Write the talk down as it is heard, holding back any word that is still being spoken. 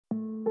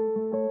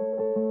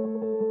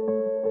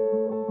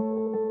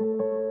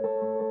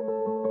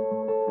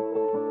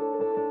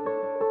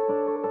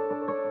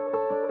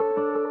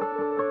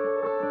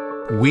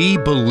We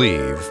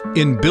believe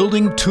in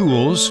building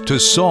tools to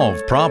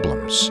solve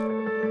problems.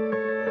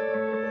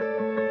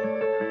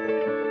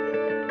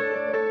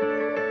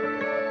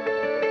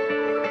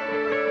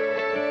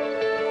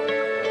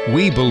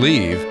 We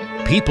believe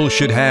people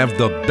should have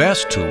the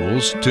best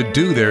tools to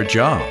do their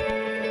job.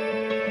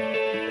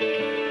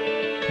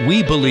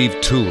 We believe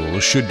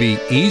tools should be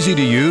easy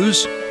to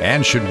use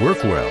and should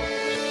work well,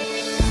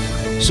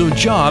 so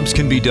jobs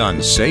can be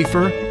done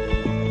safer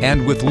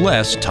and with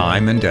less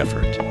time and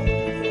effort.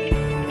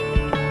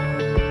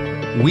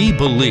 We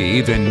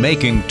believe in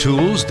making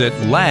tools that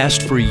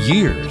last for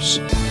years.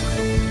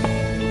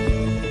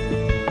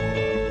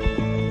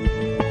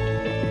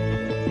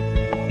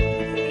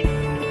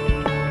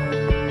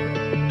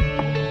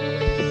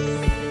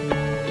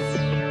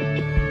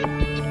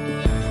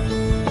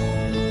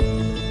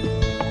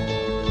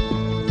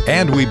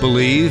 And we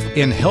believe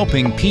in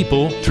helping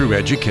people through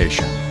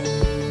education.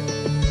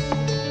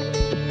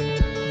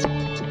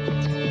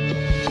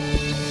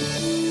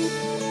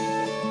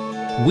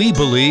 We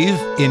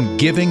believe in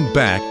giving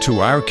back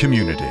to our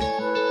community.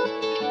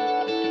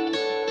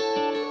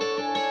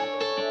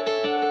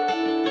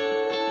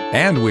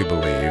 And we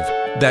believe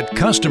that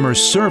customer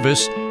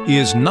service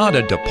is not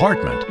a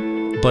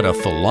department, but a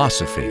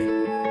philosophy.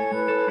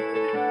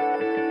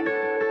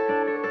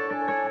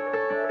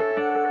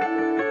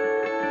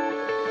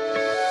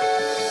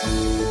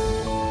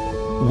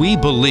 We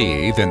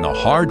believe in the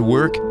hard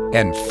work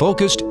and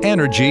focused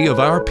energy of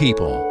our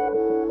people.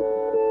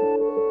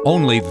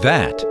 Only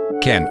that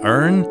can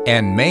earn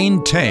and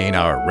maintain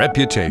our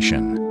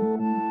reputation.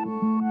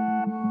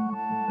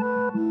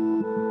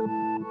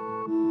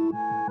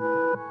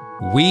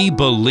 We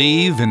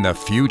believe in the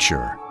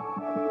future.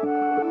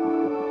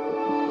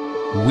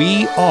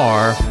 We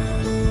are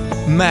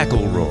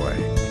McElroy.